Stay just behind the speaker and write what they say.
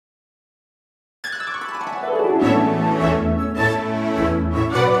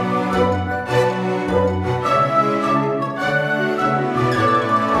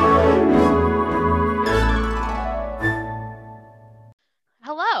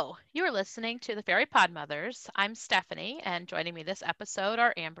Hello, you are listening to the Fairy PodMothers. I'm Stephanie, and joining me this episode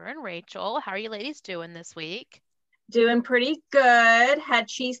are Amber and Rachel. How are you ladies doing this week? Doing pretty good. Had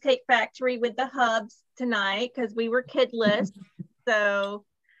Cheesecake Factory with the hubs tonight because we were kidless. So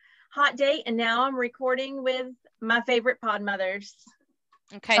hot date, and now I'm recording with my favorite PodMothers.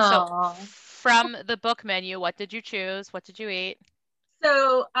 Okay, so from the book menu, what did you choose? What did you eat?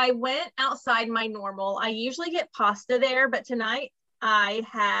 So I went outside my normal. I usually get pasta there, but tonight I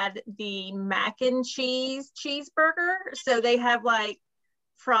had the mac and cheese cheeseburger. So they have like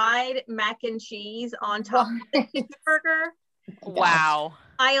fried mac and cheese on top of the cheeseburger. Wow.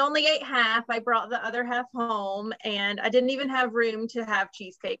 I only ate half. I brought the other half home, and I didn't even have room to have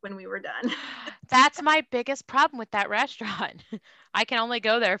cheesecake when we were done. That's my biggest problem with that restaurant. I can only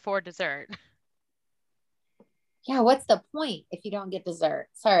go there for dessert. Yeah, what's the point if you don't get dessert?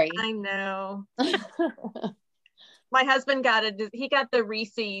 Sorry. I know. My husband got the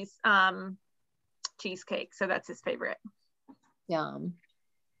Reese's cheesecake, so that's his favorite. Yum.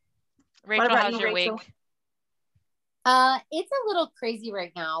 Rachel, how's your week? It's a little crazy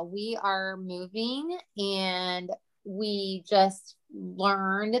right now. We are moving, and we just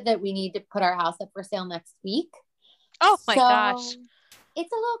learned that we need to put our house up for sale next week. Oh my gosh.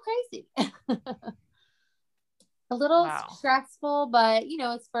 It's a little crazy. A little stressful, but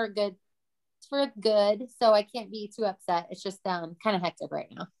it's for good. It's for good. So I can't be too upset. It's just kind of hectic right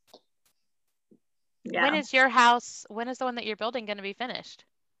now. Yeah. When is the one that you're building going to be finished?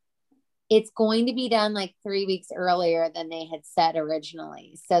 It's going to be done like 3 weeks earlier than they had said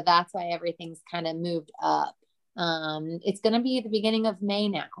originally. So that's why everything's kind of moved up. It's going to be the beginning of May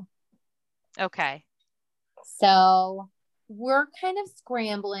now. Okay. So we're kind of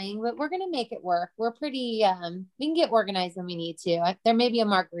scrambling, but we're going to make it work. We're pretty, we can get organized when we need to. There may be a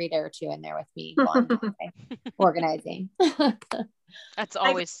margarita or two in there with me organizing. That's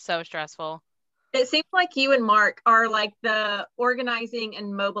always so stressful. It seems like you and Mark are like the organizing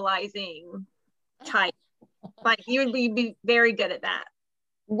and mobilizing type. Like you would be very good at that.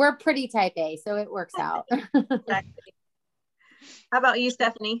 We're pretty type A, so it works out. Exactly. How about you,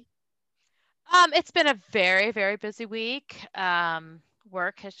 Stephanie? It's been a very, very busy week.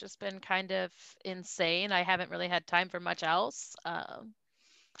 Work has just been kind of insane. I haven't really had time for much else.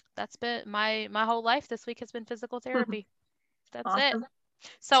 That's been my whole life this week has been physical therapy. That's awesome. It.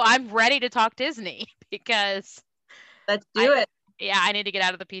 So I'm ready to talk Disney because let's do it. Yeah, I need to get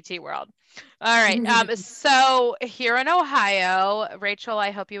out of the PT world. All right. So here in Ohio, Rachel, I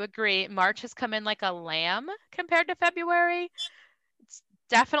hope you agree, March has come in like a lamb compared to February. It's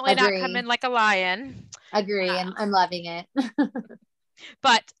definitely not come in like a lion. Agree. I'm loving it.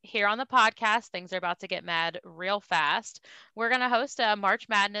 But here on the podcast, things are about to get mad real fast. We're going to host a March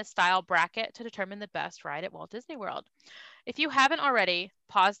Madness style bracket to determine the best ride at Walt Disney World. If you haven't already,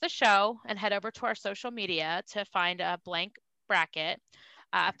 pause the show and head over to our social media to find a blank bracket.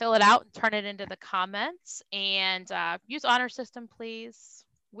 Fill it out and turn it into the comments, and use honor system, please.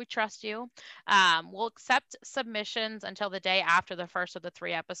 We trust you. We'll accept submissions until the day after the first of the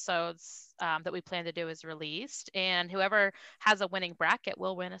 3 episodes that we plan to do is released, and whoever has a winning bracket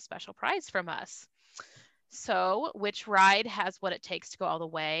will win a special prize from us. So, which ride has what it takes to go all the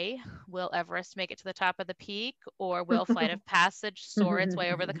way? Will Everest make it to the top of the peak, or will Flight of Passage soar its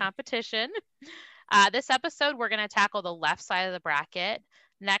way over the competition? This episode, we're going to tackle the left side of the bracket.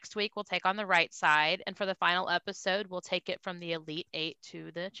 Next week, we'll take on the right side. And for the final episode, we'll take it from the Elite 8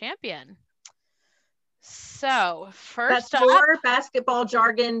 to the champion. So, first That's more basketball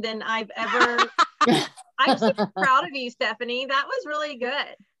jargon than I've ever... I'm super proud of you, Stephanie. That was really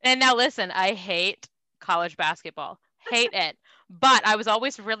good. And now listen, I hate college basketball. Hate it. But I was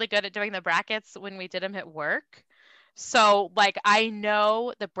always really good at doing the brackets when we did them at work. So, like, I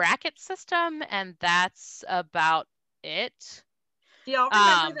know the bracket system, and that's about it. Do y'all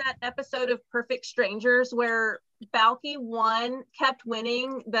remember that episode of Perfect Strangers where Balky kept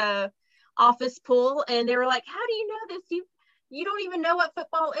winning the office pool, and they were like, how do you know this? You don't even know what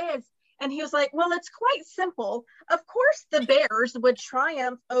football is. And he was like, well, it's quite simple. Of course, the Bears would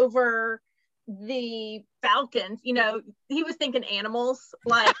triumph over the Falcons. He was thinking animals,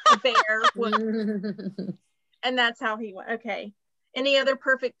 like a bear would. And that's how he went. Okay. Any other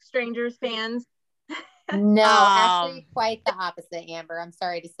Perfect Strangers fans? No, actually quite the opposite, Amber. I'm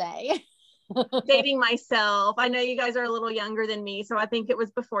sorry to say. Dating myself. I know you guys are a little younger than me, so I think it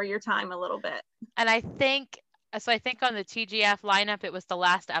was before your time a little bit. And I think on the TGF lineup, it was the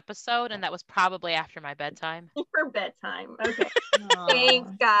last episode, and that was probably after my bedtime. For bedtime. Okay.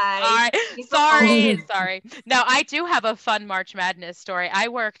 Thanks, guys. All right. Sorry. No, I do have a fun March Madness story. I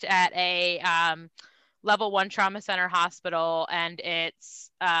worked at a level 1 trauma center hospital, and it's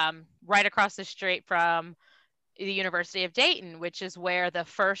right across the street from the University of Dayton, which is where the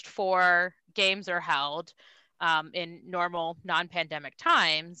first 4 games are held in normal non-pandemic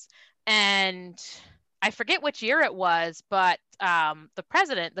times. And I forget which year it was, but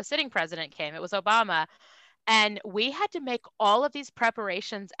the sitting president came. It was Obama. And we had to make all of these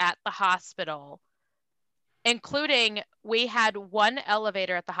preparations at the hospital, including we had one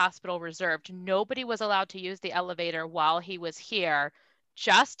elevator at the hospital reserved. Nobody was allowed to use the elevator while he was here,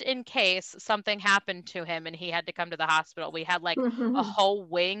 just in case something happened to him and he had to come to the hospital. We had like a whole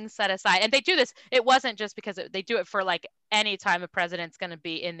wing set aside. And they do this. It wasn't just because they do it for like any time a president's going to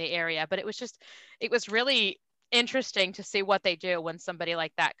be in the area, but it was really interesting to see what they do when somebody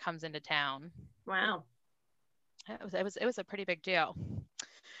like that comes into town. Wow. It was a pretty big deal.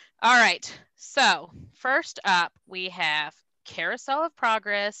 All right, so first up, we have Carousel of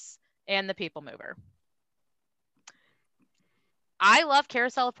Progress and the PeopleMover. I love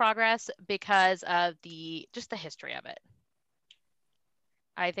Carousel of Progress because of just the history of it.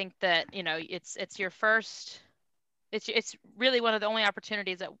 I think that, it's your first, it's really one of the only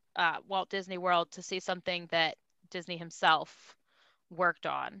opportunities at Walt Disney World to see something that Disney himself worked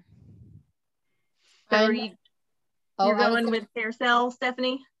on. So you're going with Carousel,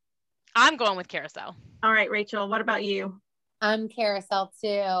 Stephanie? I'm going with Carousel. All right, Rachel, what about you? I'm Carousel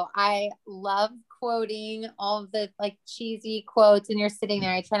too. I love quoting all of the like cheesy quotes, and you're sitting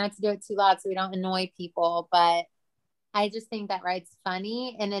there. I try not to do it too loud so we don't annoy people, but I just think that ride's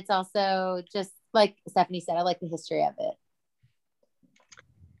funny. And it's also just like Stephanie said, I like the history of it.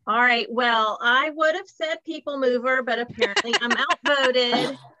 All right. Well, I would have said PeopleMover, but apparently I'm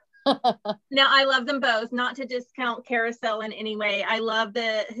outvoted. Now, I love them both, not to discount Carousel in any way. I love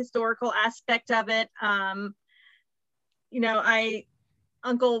the historical aspect of it. Uncle,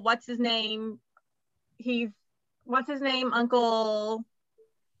 what's his name? Uncle,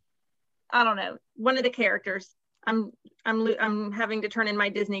 I don't know, one of the characters. I'm having to turn in my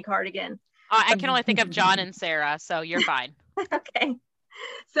Disney card again. I can only think of John and Sarah, so you're fine. Okay.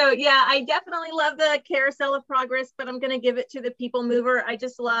 So yeah, I definitely love the Carousel of Progress, but I'm going to give it to the PeopleMover. I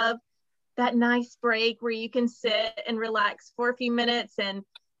just love that nice break where you can sit and relax for a few minutes and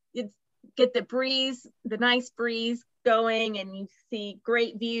get the nice breeze going, and you see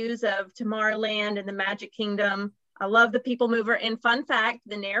great views of Tomorrowland and the Magic Kingdom. I love the PeopleMover. And fun fact,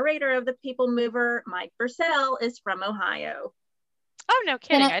 the narrator of the PeopleMover, Mike Purcell, is from Ohio. Oh, no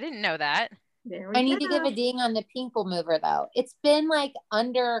kidding. I didn't know that. I need to give a ding on the PeopleMover though. It's been like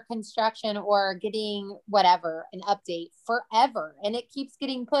under construction or getting whatever, an update forever. And it keeps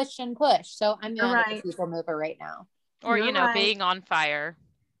getting pushed and pushed. So I'm mad at the PeopleMover right now. Or, being on fire.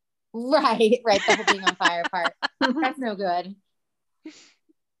 Right. The whole being on fire part. That's no good.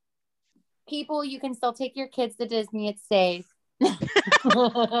 People, you can still take your kids to Disney. It's safe.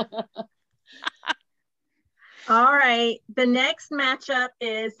 All right. The next matchup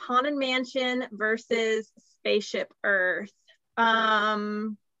is Haunted Mansion versus Spaceship Earth.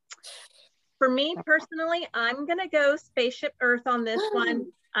 For me personally, I'm going to go Spaceship Earth on this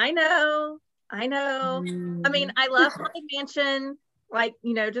one. I know. I mean, I love Haunted Mansion,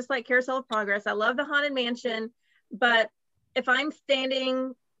 just like Carousel of Progress. I love the Haunted Mansion, but if I'm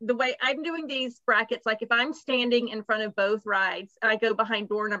standing the way I'm doing these brackets, like if I'm standing in front of both rides, I go behind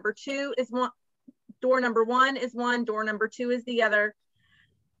door number 2 is one. Door number 1 is one, door number 2 is the other.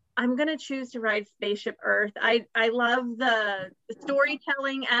 I'm going to choose to ride Spaceship Earth. I love the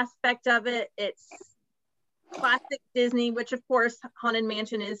storytelling aspect of it. It's classic Disney, which of course Haunted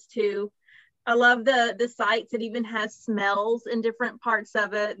Mansion is too. I love the sights. It even has smells in different parts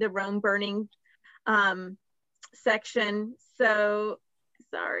of it, the Rome burning section. So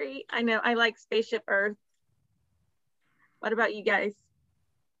sorry, I know I like Spaceship Earth. What about you guys?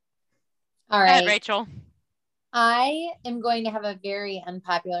 All right, go ahead, Rachel. I am going to have a very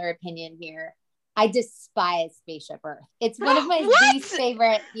unpopular opinion here. I despise Spaceship Earth. It's one of my least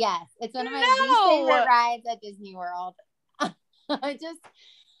favorite. Yes, it's one of my least favorite rides at Disney World.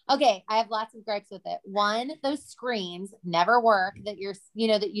 Okay, I have lots of gripes with it. One, those screens never work that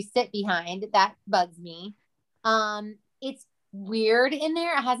that you sit behind. That bugs me. It's weird in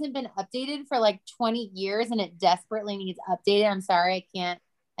there. It hasn't been updated for like 20 years and it desperately needs updated. I'm sorry,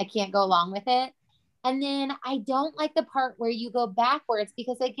 I can't go along with it. And then I don't like the part where you go backwards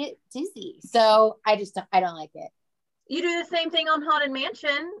because I get dizzy. So I don't like it. You do the same thing on Haunted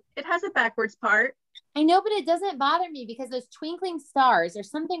Mansion. It has a backwards part. I know, but it doesn't bother me because those twinkling stars,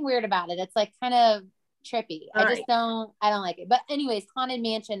 there's something weird about it. It's like kind of trippy. I don't like it. But anyways, Haunted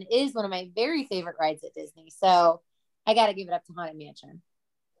Mansion is one of my very favorite rides at Disney. So I got to give it up to Haunted Mansion.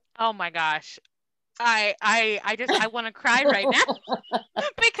 Oh my gosh. I want to cry right now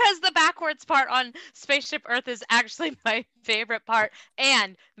because the backwards part on Spaceship Earth is actually my favorite part,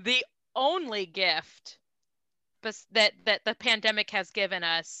 and the only gift that the pandemic has given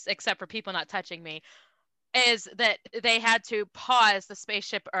us, except for people not touching me, is that they had to pause the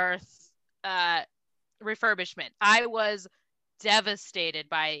Spaceship Earth refurbishment. I was devastated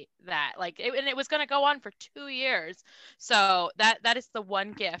by that. And it was going to go on for 2 years. So that is the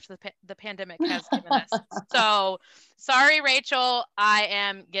one gift the pandemic has given us. So sorry, Rachel, I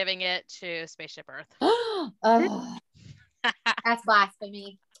am giving it to Spaceship Earth. That's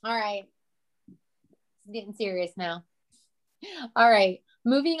blasphemy. All right. It's getting serious now. All right.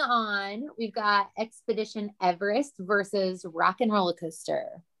 Moving on, we've got Expedition Everest versus Rock and Roller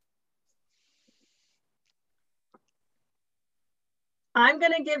Coaster. I'm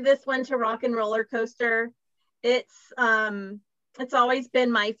going to give this one to Rock and Roller Coaster. It's always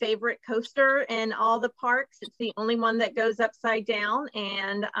been my favorite coaster in all the parks. It's the only one that goes upside down,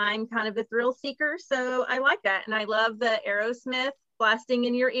 and I'm kind of a thrill seeker, so I like that. And I love the Aerosmith blasting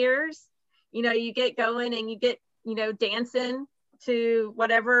in your ears. You get going and you get, dancing to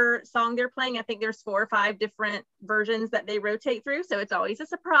whatever song they're playing. I think there's 4 or 5 different versions that they rotate through, so it's always a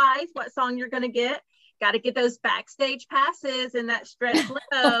surprise what song you're going to get. Got to get those backstage passes in that stretch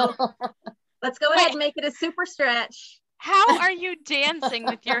limo. Let's go ahead and make it a super stretch. How are you dancing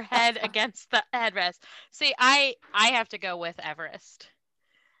with your head against the headrest? See, I have to go with Everest.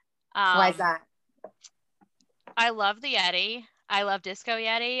 Why is that? I love the Yeti. I love Disco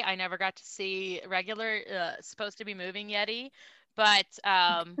Yeti. I never got to see regular, supposed to be moving Yeti, but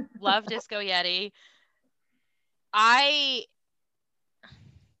love Disco Yeti.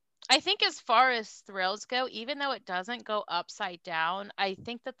 I think as far as thrills go, even though it doesn't go upside down, I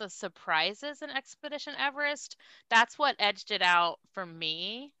think that the surprises in Expedition Everest, that's what edged it out for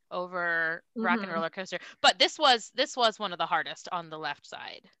me over Rock and Roller Coaster. But this was one of the hardest on the left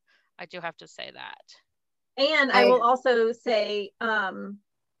side. I do have to say that. And I will also say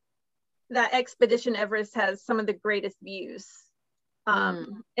that Expedition Everest has some of the greatest views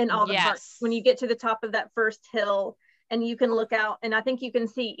in all the parks. When you get to the top of that first hill, and you can look out, and I think you can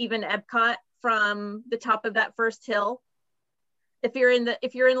see even Epcot from the top of that first hill. If you're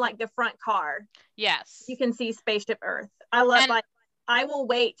in like the front car, yes, you can see Spaceship Earth. I love I will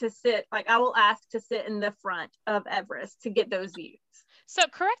wait to sit, I will ask to sit in the front of Everest to get those views. So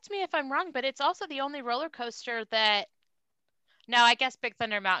correct me if I'm wrong, but it's also the only roller coaster that. No, I guess Big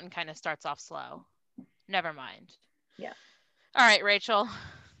Thunder Mountain kind of starts off slow. Never mind. Yeah. All right, Rachel.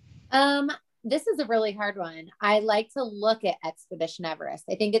 This is a really hard one. I like to look at Expedition Everest.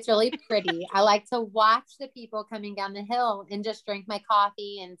 I think it's really pretty. I like to watch the people coming down the hill and just drink my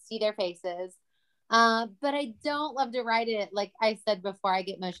coffee and see their faces. But I don't love to ride it. Like I said before, I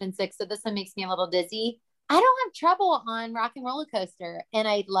get motion sick. So this one makes me a little dizzy. I don't have trouble on Rock and Roller Coaster. And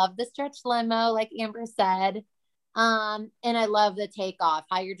I love the stretch limo, like Amber said. And I love the takeoff,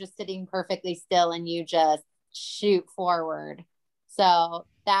 how you're just sitting perfectly still and you just shoot forward. So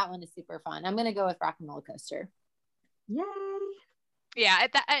that one is super fun. I'm going to go with Rock and Roller Coaster. Yay. Yeah,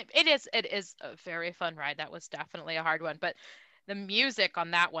 it is a very fun ride. That was definitely a hard one, but the music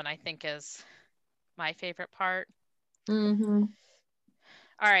on that one, I think, is my favorite part. Mm-hmm.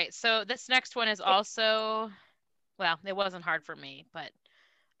 All right, so this next one is also, well, it wasn't hard for me, but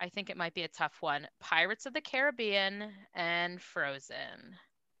I think it might be a tough one. Pirates of the Caribbean and Frozen.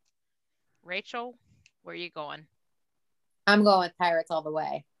 Rachel, where are you going? I'm going with Pirates all the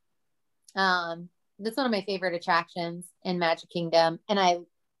way. That's one of my favorite attractions in Magic Kingdom. And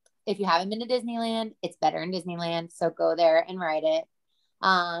if you haven't been to Disneyland, it's better in Disneyland. So go there and ride it.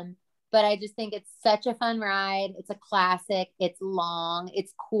 But I just think it's such a fun ride. It's a classic. It's long.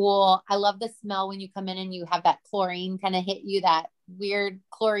 It's cool. I love the smell when you come in and you have that chlorine kind of hit you, that weird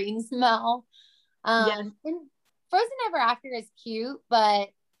chlorine smell. Yes. And Frozen Ever After is cute, but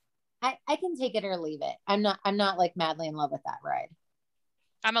I can take it or leave it. I'm not like madly in love with that ride.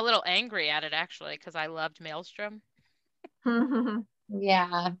 I'm a little angry at it actually because I loved Maelstrom.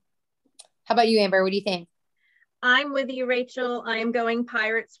 Yeah. How about you, Amber? What do you think? I'm with you, Rachel. I am going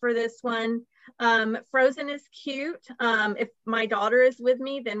Pirates for this one. Frozen is cute. If my daughter is with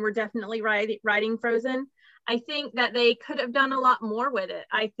me, then we're definitely riding Frozen. I think that they could have done a lot more with it.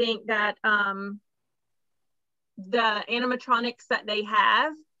 I think that the animatronics that they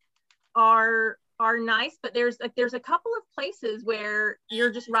have are nice, but there's a couple of places where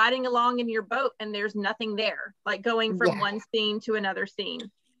you're just riding along in your boat and there's nothing there, like going from one scene to another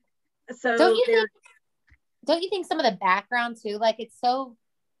scene. So don't you think some of the background too, like it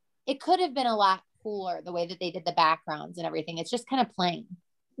could have been a lot cooler the way that they did the backgrounds and everything. It's just kind of plain.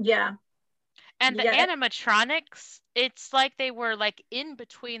 Yeah. And the Yeah. animatronics, it's like they were like in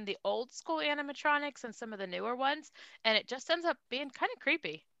between the old school animatronics and some of the newer ones, and it just ends up being kind of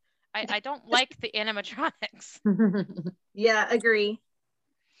creepy. I don't like the animatronics. Yeah, agree.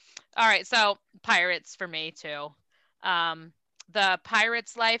 All right, so pirates for me too. Um, the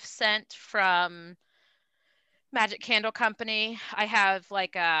Pirate's Life scent from Magic Candle Company. I have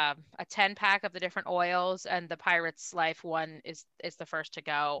like a 10 pack of the different oils, and the Pirate's Life one is the first to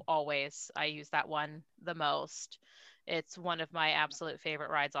go always. I use that one the most. It's one of my absolute favorite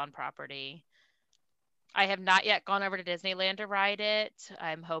rides on property. I have not yet gone over to Disneyland to ride it.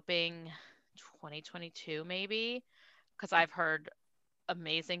 I'm hoping 2022 maybe, because I've heard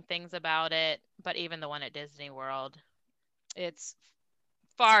amazing things about it, but even the one at Disney World, it's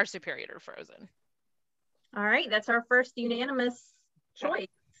far superior to Frozen. All right, that's our first unanimous choice.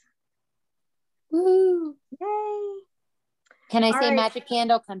 Woo! Yay! Can I All say right. Magic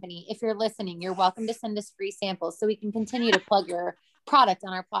Candle Company? If you're listening, you're welcome to send us free samples so we can continue to plug your product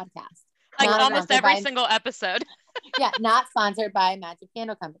on our podcast. Like Not almost sponsored every by- single episode. Yeah, not sponsored by Magic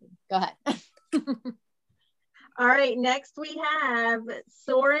Candle Company. Go ahead. All right, next we have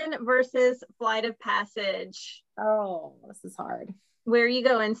Soarin' versus Flight of Passage. Oh, this is hard. Where are you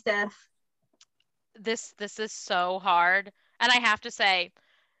going, Steph? This is so hard. And I have to say,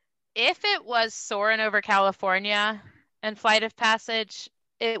 if it was Soarin' over California and Flight of Passage,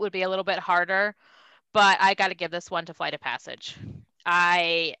 it would be a little bit harder. But I got to give this one to Flight of Passage.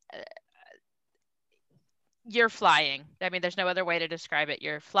 You're flying. I mean, there's no other way to describe it.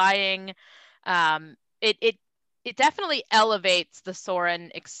 You're flying. It definitely elevates the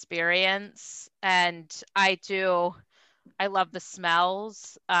Soarin' experience, and I love the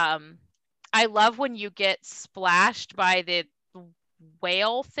smells. I love when you get splashed by the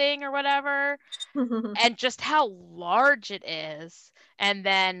whale thing or whatever, and just how large it is. And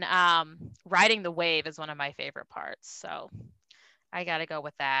then riding the wave is one of my favorite parts. So I got to go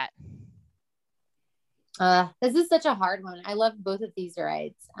with that. This is such a hard one. I love both of these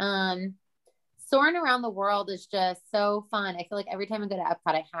rides. Soaring around the world is just so fun. I feel like every time I go to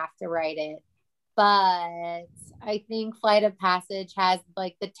Epcot, I have to ride it. But I think Flight of Passage has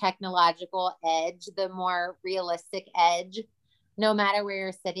like the technological edge, the more realistic edge. No matter where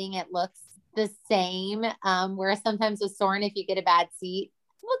you're sitting, it looks the same. Whereas sometimes with Soarin', if you get a bad seat,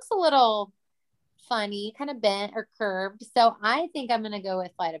 it looks a little funny, kind of bent or curved. So I think I'm going to go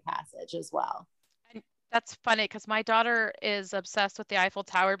with Flight of Passage as well. That's funny because my daughter is obsessed with the Eiffel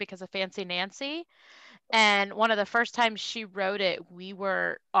Tower because of Fancy Nancy. And one of the first times she rode it, we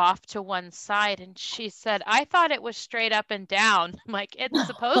were off to one side and she said, I thought it was straight up and down. I'm like, it's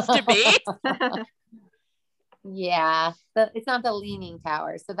supposed to be. Yeah, it's not the leaning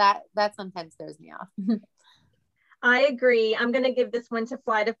tower. So that sometimes throws me off. I agree. I'm going to give this one to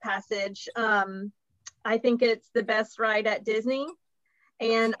Flight of Passage. I think it's the best ride at Disney.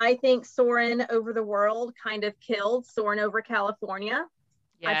 And I think Soarin' over the world kind of killed Soarin' over California.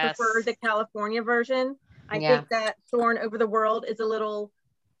 Yes. I prefer the California version. I think that Soarin' over the world is a little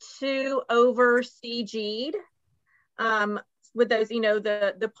too over CG'd. With those,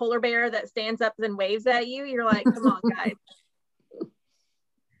 the polar bear that stands up and waves at you. You're like, come on, guys.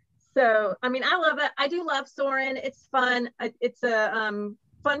 So, I mean, I love it. I do love Soarin'. It's fun. It's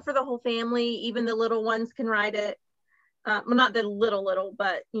fun for the whole family. Even the little ones can ride it. Well, not the little,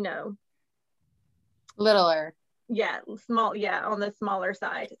 but littler. Yeah, small. Yeah, on the smaller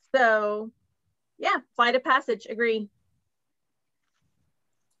side. So, yeah, Flight of Passage. Agree.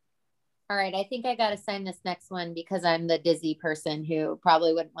 All right, I think I got to sign this next one because I'm the Disney person who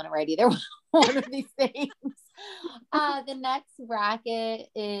probably wouldn't want to ride either one of these things. The next bracket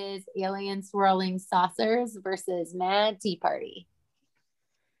is Alien Swirling Saucers versus Mad Tea Party.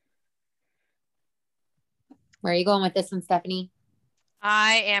 Where are you going with this one, Stephanie?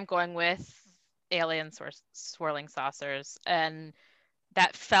 I am going with Alien Swirling Saucers. And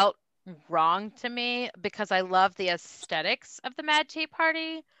that felt wrong to me because I love the aesthetics of the Mad Tea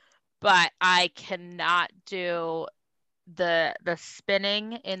Party, but I cannot do the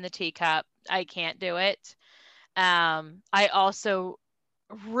spinning in the teacup. I can't do it. I also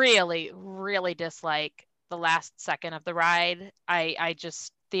really, really dislike the last second of the ride. I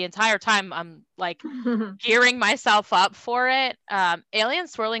just, the entire time I'm like gearing myself up for it. Alien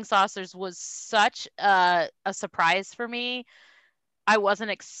Swirling Saucers was such a surprise for me. I wasn't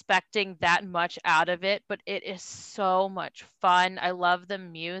expecting that much out of it, but it is so much fun. I love the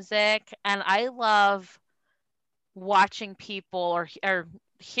music, and I love watching people or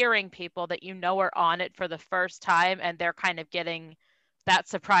hearing people that are on it for the first time, and they're kind of getting that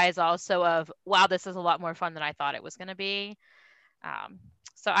surprise also of, wow, this is a lot more fun than I thought it was going to be.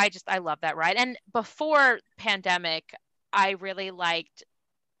 So I love that ride. And before pandemic, I really liked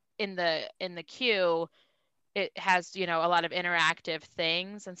in the queue, it has, a lot of interactive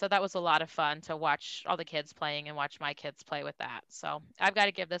things. And so that was a lot of fun to watch all the kids playing and watch my kids play with that. So I've got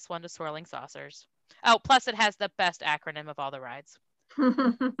to give this one to Swirling Saucers. Oh, plus it has the best acronym of all the rides.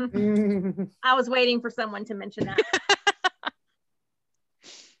 I was waiting for someone to mention that.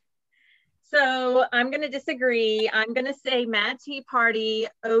 So I'm going to disagree. I'm going to say Mad Tea Party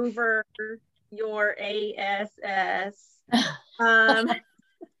over your ASS. Sorry.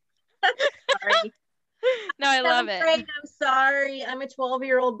 No, I love it. I'm sorry. I'm a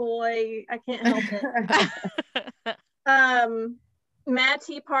 12-year-old boy. I can't help it. Mad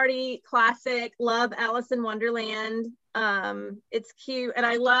Tea Party, classic. Love Alice in Wonderland. It's cute. And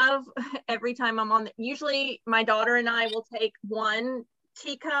I love every time I'm on, usually my daughter and I will take one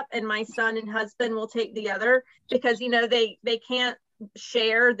teacup and my son and husband will take the other because, they can't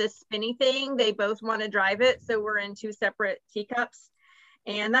share this spinny thing. They both want to drive it. So we're in two separate teacups.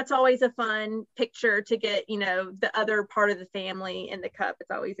 And that's always a fun picture to get, the other part of the family in the cup.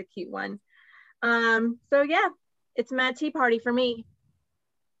 It's always a cute one. So yeah, it's Mad Tea Party for me.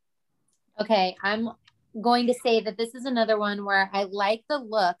 Okay, I'm going to say that this is another one where I like the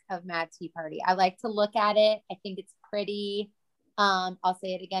look of Mad Tea Party. I like to look at it. I think it's pretty. I'll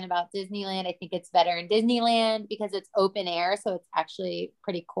say it again about Disneyland. I think it's better in Disneyland because it's open air. So it's actually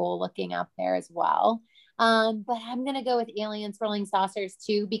pretty cool looking up there as well. But I'm going to go with Alien Swirling Saucers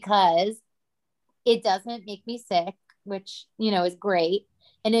too, because it doesn't make me sick, which, is great.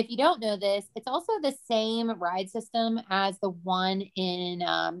 And if you don't know this, it's also the same ride system as the one in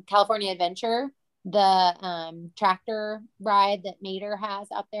California Adventure. The tractor ride that Mater has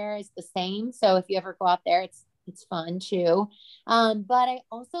out there is the same. So if you ever go out there, it's fun too. But I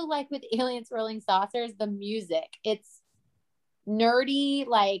also like with Alien Swirling Saucers, the music. It's nerdy,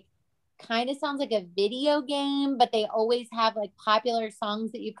 like kind of sounds like a video game, but they always have like popular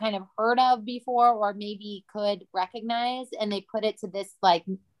songs that you've kind of heard of before or maybe could recognize, and they put it to this like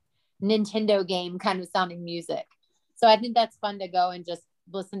Nintendo game kind of sounding music. So I think that's fun to go and just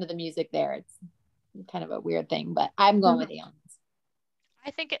listen to the music there. It's kind of a weird thing, but I'm going with Aliens.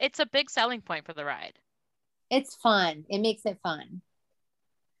 I think it's a big selling point for the ride. It's fun. It makes it fun.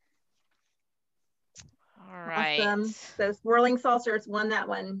 All right. Awesome. So Swirling Saucers won that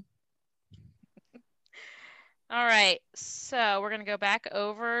one. All right. So we're going to go back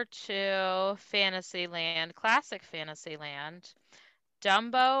over to Fantasyland, classic Fantasyland.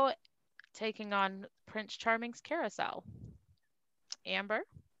 Dumbo taking on Prince Charming's Carousel. Amber?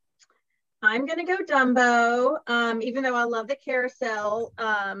 I'm going to go Dumbo, even though I love the Carousel.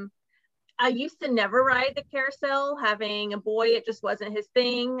 I used to never ride the Carousel. Having a boy, it just wasn't his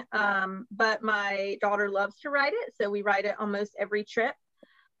thing. But my daughter loves to ride it, so we ride it almost every trip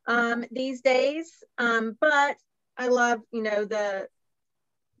these days. But I love, the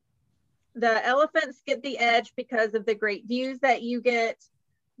elephants get the edge because of the great views that you get,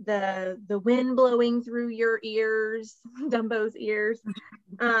 the wind blowing through your ears, Dumbo's ears.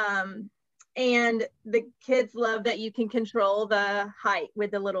 And the kids love that you can control the height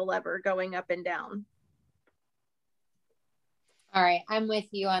with the little lever going up and down. All right, I'm with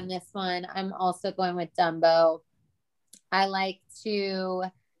you on this one. I'm also going with Dumbo. I like to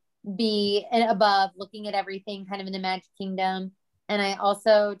be above looking at everything kind of in the Magic Kingdom. And I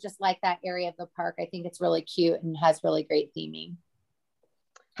also just like that area of the park. I think it's really cute and has really great theming.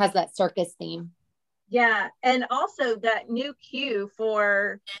 Has that circus theme. Yeah, and also that new queue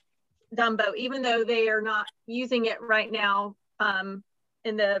for Dumbo, even though they are not using it right now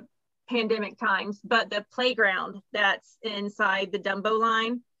in the pandemic times, but the playground that's inside the Dumbo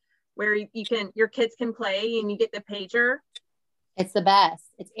line where your kids can play and you get the pager. It's the best.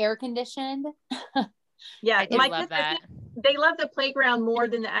 It's air conditioned. Yeah, my kids love that. They love the playground more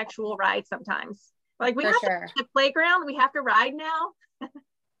than the actual ride sometimes. Like we For have sure. the playground, we have to ride now.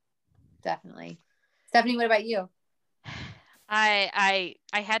 Definitely. Stephanie, what about you? I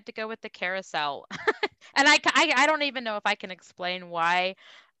had to go with the Carousel. And I don't even know if I can explain why.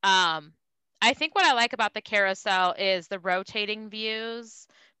 I think what I like about the Carousel is the rotating views,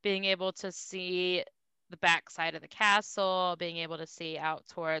 being able to see the back side of the castle, being able to see out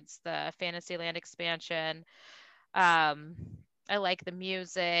towards the Fantasyland expansion. I like the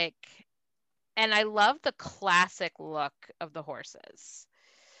music, and I love the classic look of the horses.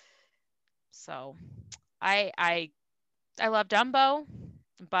 So I love Dumbo,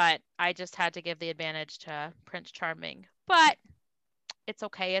 but I just had to give the advantage to Prince Charming. But it's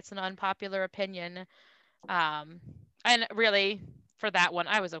okay. It's an unpopular opinion. And really, for that one,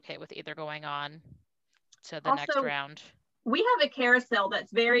 I was okay with either going on to the next round. We have a carousel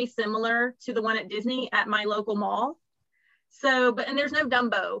that's very similar to the one at Disney at my local mall. So, and there's no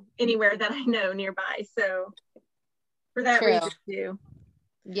Dumbo anywhere that I know nearby. So for that reason too.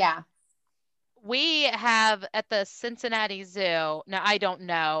 Yeah. We have at the Cincinnati Zoo, now I don't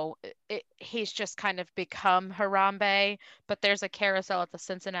know, he's just kind of become Harambe, but there's a carousel at the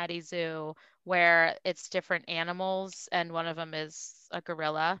Cincinnati Zoo where it's different animals, and one of them is a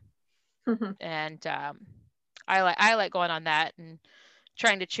gorilla. And I like going on that and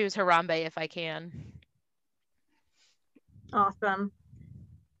trying to choose Harambe if I can. Awesome.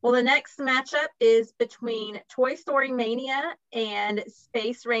 Well, the next matchup is between Toy Story Mania and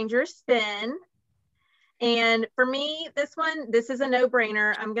Space Ranger Spin. And for me, this is a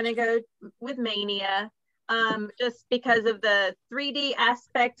no-brainer. I'm going to go with Mania, just because of the 3D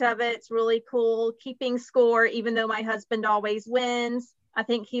aspect of it. It's really cool, keeping score, even though my husband always wins. I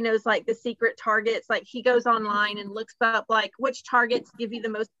think he knows like the secret targets. Like he goes online and looks up like which targets give you the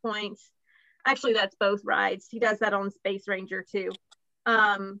most points. Actually, that's both rides. He does that on Space Ranger too.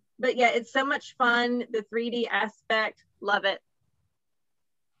 But yeah, it's so much fun. The 3D aspect, love it.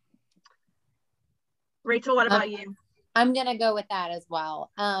 Rachel, what about you? I'm going to go with that as well.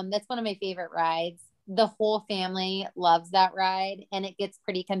 That's one of my favorite rides. The whole family loves that ride, and it gets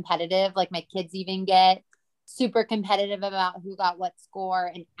pretty competitive. Like my kids even get super competitive about who got what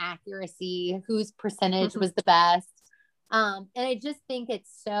score and accuracy, whose percentage was the best. And I just think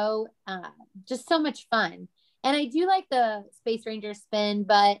it's so, just so much fun. And I do like the Space Ranger Spin,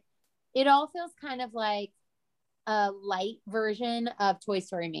 but it all feels kind of like a light version of Toy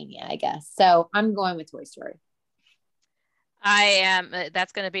Story Mania, I guess. So I'm going with Toy Story.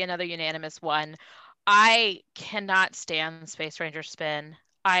 That's going to be another unanimous one. I cannot stand Space Ranger Spin.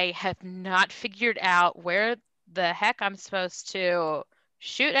 I have not figured out where the heck I'm supposed to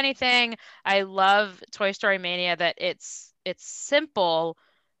shoot anything. I love Toy Story Mania that it's simple,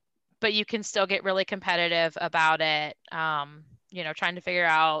 but you can still get really competitive about it. Trying to figure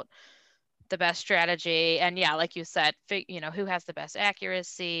out the best strategy, and yeah, like you said, who has the best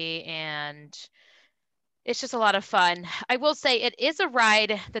accuracy, and it's just a lot of fun. I will say it is a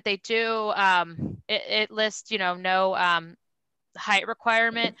ride that they do. It lists, no height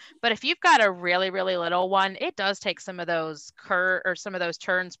requirement, but if you've got a really, really little one, it does take some of those some of those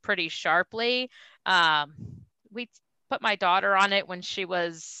turns pretty sharply. We put my daughter on it when she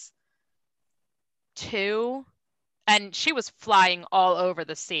was 2, and she was flying all over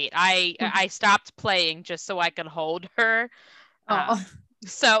the seat. I stopped playing just so I could hold her.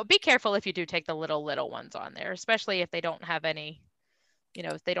 So be careful if you do take the little ones on there, especially if they don't have any,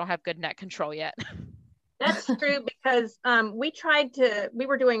 if they don't have good net control yet. That's true, because we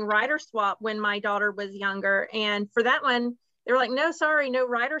were doing rider swap when my daughter was younger. And for that one, they were like, no, sorry, no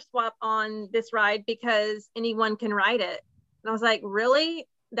rider swap on this ride because anyone can ride it. And I was like, really?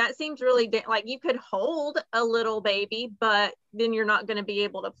 That seems really like you could hold a little baby, but then you're not going to be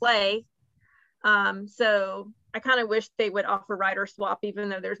able to play. So I kind of wish they would offer rider swap, even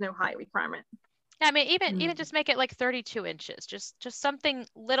though there's no height requirement. Yeah, I mean, even just make it like 32 inches, just something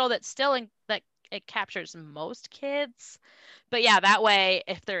little that's still that it captures most kids. But yeah, that way,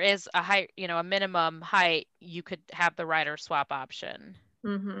 if there is a height, a minimum height, you could have the rider swap option.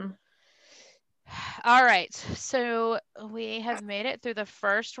 All right, so we have made it through the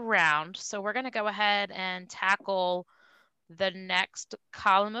first round. So we're going to go ahead and tackle the next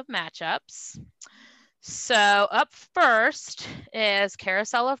column of matchups. So up first is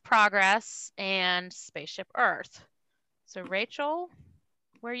Carousel of Progress and Spaceship Earth. So Rachel,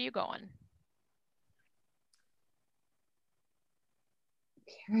 where are you going?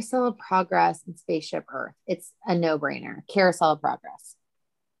 Carousel of Progress and Spaceship Earth. It's a no-brainer. Carousel of Progress.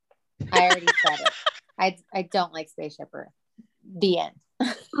 I already said it. I don't like Spaceship Earth. The end.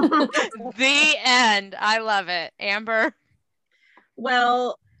 The end. I love it. Amber?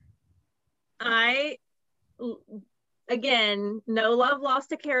 Well, again, no love lost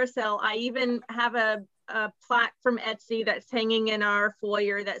to Carousel. I even have a plaque from Etsy that's hanging in our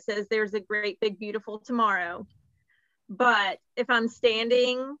foyer that says there's a great big beautiful tomorrow. But if I'm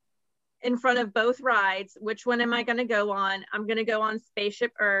standing in front of both rides, which one am I going to go on? I'm going to go on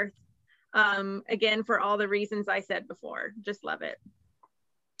Spaceship Earth. Again, for all the reasons I said before. Just love it.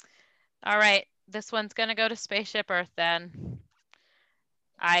 All right. This one's going to go to Spaceship Earth then.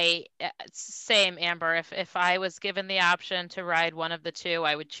 Same, Amber. If I was given the option to ride one of the two,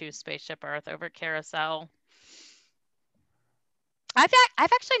 I would choose Spaceship Earth over Carousel. I've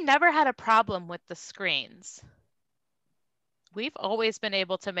actually never had a problem with the screens. We've always been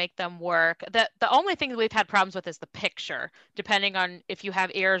able to make them work. The only thing that we've had problems with is the picture, depending on if you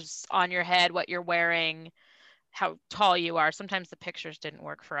have ears on your head, what you're wearing. how tall you are. Sometimes the pictures didn't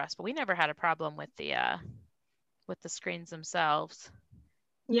work for us, but we never had a problem with the screens themselves.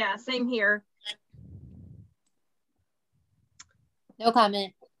 Yeah, same here. No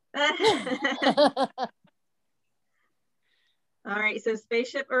comment. All right, so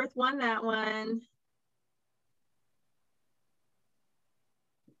Spaceship Earth won that one.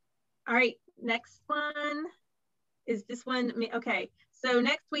 All right, next one is this one. Okay, so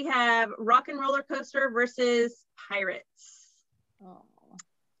next we have Rock and Roller Coaster versus Pirates. Oh.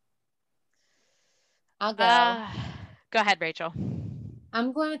 I'll go. Go ahead, Rachel.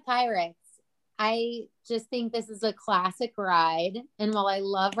 I'm going with Pirates. I just think this is a classic ride. And while I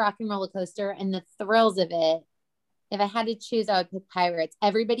love Rock and Roller Coaster and the thrills of it, if I had to choose, I would pick Pirates.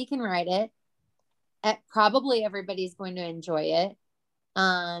 Everybody can ride it. Probably everybody's going to enjoy it.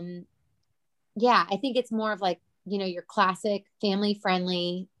 Yeah, I think it's more of like, you know, your classic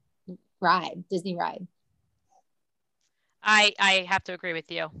family-friendly ride, Disney ride. I have to agree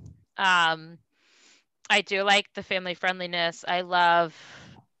with you. I do like the family friendliness. I love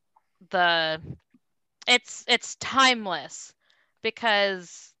it's timeless,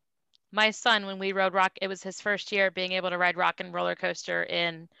 because my son, when we rode it was his first year being able to ride Rock and Roller Coaster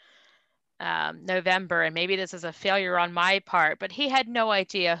in November, and maybe this is a failure on my part, but he had no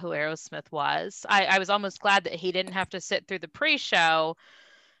idea who Aerosmith was. I was almost glad that he didn't have to sit through the pre-show,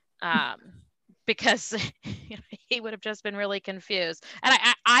 because he would have just been really confused. And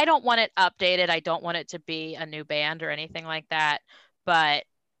I don't want it updated. I don't want it to be a new band or anything like that. But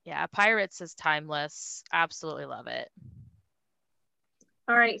yeah, Pirates is timeless. Absolutely love it.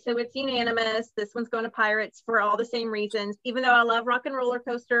 All right, so it's unanimous. This one's going to Pirates for all the same reasons. Even though I love Rock and Roller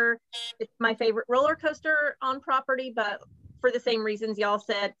Coaster, it's my favorite roller coaster on property, but for the same reasons y'all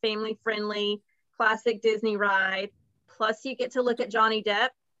said, family friendly, classic Disney ride. Plus you get to look at Johnny Depp.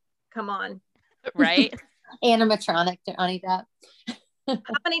 Come on. Right? Animatronic Johnny Depp.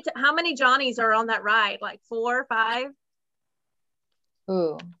 How many Johnnies are on that ride? Like 4 or 5?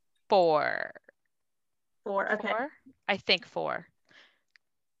 Ooh. 4. 4. Okay. 4? I think 4.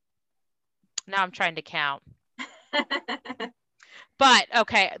 Now I'm trying to count. But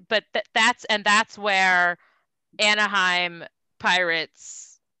okay, but that's where Anaheim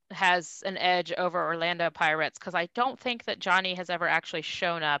Pirates has an edge over Orlando Pirates, because I don't think that Johnny has ever actually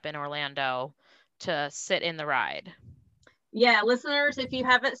shown up in Orlando to sit in the ride. Yeah, listeners, if you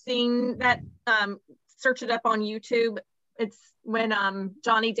haven't seen that, search it up on YouTube. It's when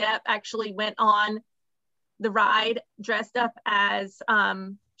Johnny Depp actually went on the ride dressed up as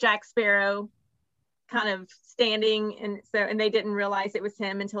Jack Sparrow, kind of standing, and they didn't realize it was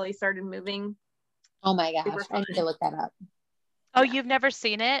him until he started moving. Oh my gosh, I need to look that up. Oh, you've never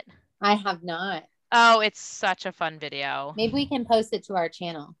seen it? I have not. Oh, it's such a fun video. Maybe we can post it to our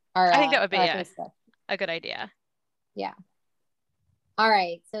channel. I think that would be a good idea. Yeah. All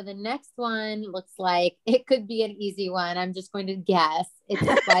right. So the next one looks like it could be an easy one. I'm just going to guess. It's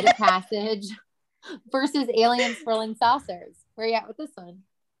a Flight of Passage versus Alien Swirling Saucers. Where are you at with this one?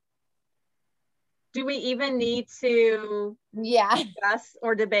 Do we even need to discuss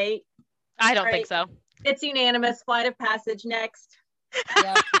or debate? I don't think so. It's unanimous. Flight of Passage next.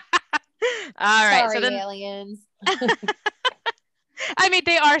 Yep. All right. Sorry, so then, aliens. I mean,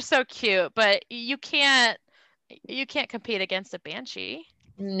 they are so cute, but you can't compete against a Banshee.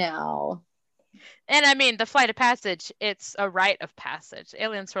 No. And I mean, the Flight of Passage, it's a rite of passage.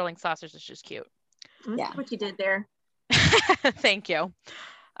 Alien Swirling Saucers is just cute. Yeah. What you did there. Thank you.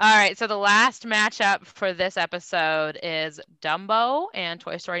 All right. So the last matchup for this episode is Dumbo and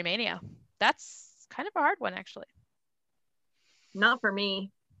Toy Story Mania. That's kind of a hard one, actually. Not for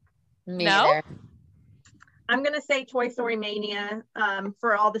me. Me either. I'm going to say Toy Story Mania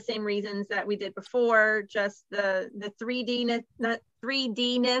for all the same reasons that we did before. Just the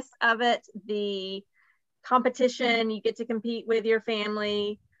 3D-ness of it, the competition, you get to compete with your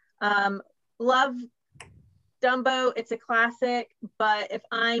family. Love Dumbo, it's a classic, but if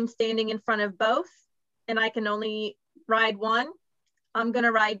I'm standing in front of both and I can only ride one, I'm going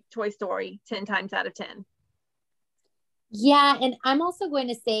to ride Toy Story 10 times out of 10. Yeah, and I'm also going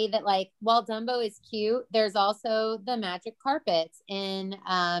to say that, like, while Dumbo is cute, there's also the magic carpets in,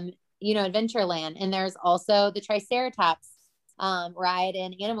 Adventureland, and there's also the Triceratops ride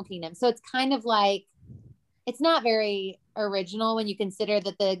in Animal Kingdom. So it's kind of like, it's not very original when you consider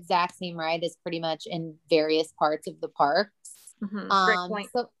that the exact same ride is pretty much in various parts of the parks. Mm-hmm. Great point.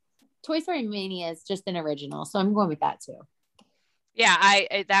 So Toy Story Mania is just an original, so I'm going with that too. Yeah,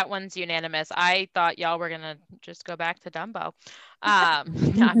 I that one's unanimous. I thought y'all were gonna just go back to Dumbo.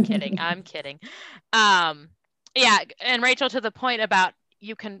 No, I'm kidding. Yeah, and Rachel, to the point about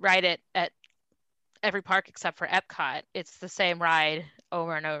you can ride it at every park except for Epcot. It's the same ride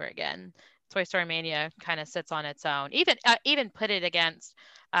over and over again. Toy Story Mania kind of sits on its own. Even put it against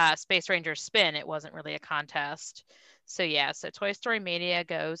Space Ranger Spin, it wasn't really a contest. So yeah, so Toy Story Mania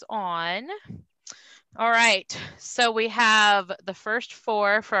goes on. All right, so we have the first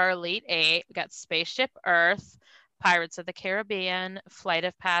 4 for our Elite 8. We got Spaceship Earth, Pirates of the Caribbean, Flight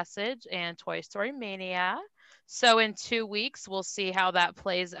of Passage, and Toy Story Mania. So in 2 weeks, we'll see how that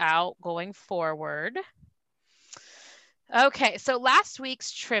plays out going forward. Okay, so last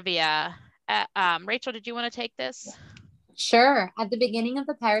week's trivia. Rachel, did you want to take this? Sure. At the beginning of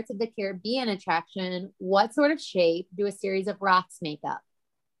the Pirates of the Caribbean attraction, what sort of shape do a series of rocks make up?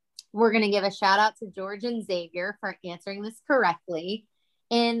 We're going to give a shout out to George and Xavier for answering this correctly.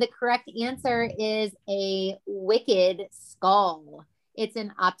 And the correct answer is a wicked skull. It's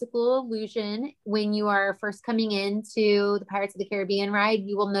an optical illusion. When you are first coming into the Pirates of the Caribbean ride,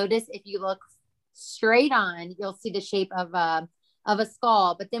 you will notice if you look straight on, you'll see the shape of a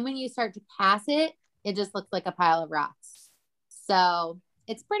skull. But then when you start to pass it, it just looks like a pile of rocks. So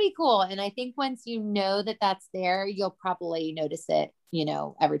it's pretty cool. And I think once you know that that's there, you'll probably notice it,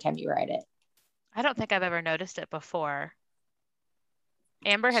 every time you ride it. I don't think I've ever noticed it before.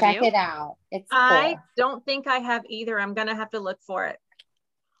 Amber, have Check you? it out. It's cool. I don't think I have either. I'm going to have to look for it.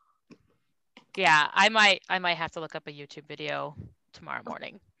 Yeah, I might have to look up a YouTube video tomorrow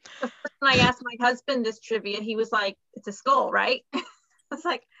morning. When I asked my husband this trivia, he was like, it's a skull, right? I was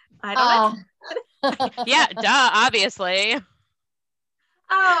like, I don't know. Yeah, duh, obviously.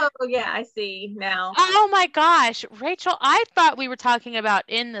 Oh, yeah, I see now. Oh my gosh, Rachel, I thought we were talking about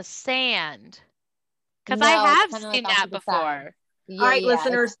in the sand. Because No, I have it's kinda seen like off that to the before. side. All right,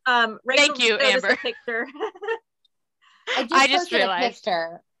 listeners. Rachel Thank you, showed us Amber. a picture. I just realized. a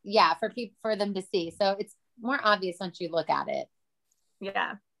picture. Yeah, for them to see. So it's more obvious once you look at it.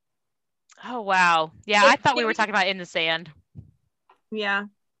 Yeah. Oh wow. Yeah, I thought we were talking about in the sand. Yeah.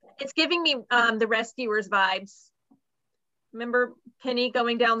 It's giving me the Rescuers vibes. Remember Penny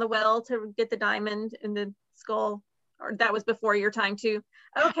going down the well to get the diamond in the skull? Or that was before your time too.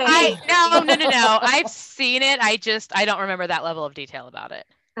 Okay. No. I've seen it. I don't remember that level of detail about it.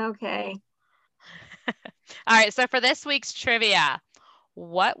 Okay. All right. So for this week's trivia,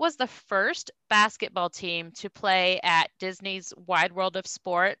 what was the first basketball team to play at Disney's Wide World of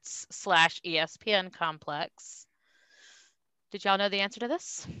Sports / ESPN complex? Did y'all know the answer to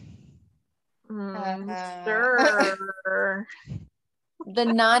this? Sure. The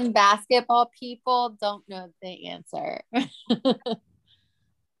non-basketball people don't know the answer.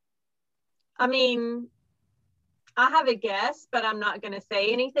 I mean, I have a guess, but I'm not going to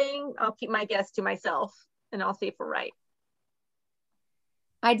say anything. I'll keep my guess to myself and I'll see if we're right.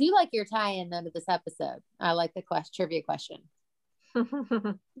 I do like your tie-in though to this episode. I like the trivia question.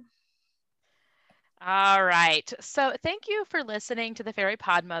 All right. So thank you for listening to the Fairy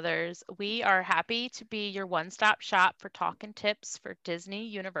PodMothers. We are happy to be your one-stop shop for talk and tips for Disney,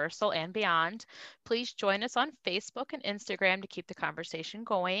 Universal, and beyond. Please join us on Facebook and Instagram to keep the conversation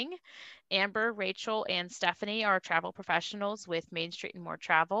going. Amber, Rachel, and Stephanie are travel professionals with Main Street and More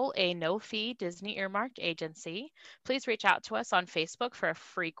Travel, a no-fee Disney earmarked agency. Please reach out to us on Facebook for a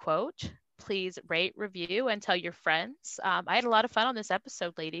free quote. Please rate, review, and tell your friends. I had a lot of fun on this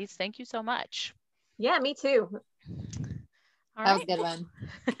episode, ladies. Thank you so much. Yeah, me too. That was a good one.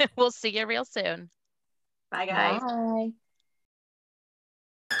 We'll see you real soon. Bye, guys. Bye.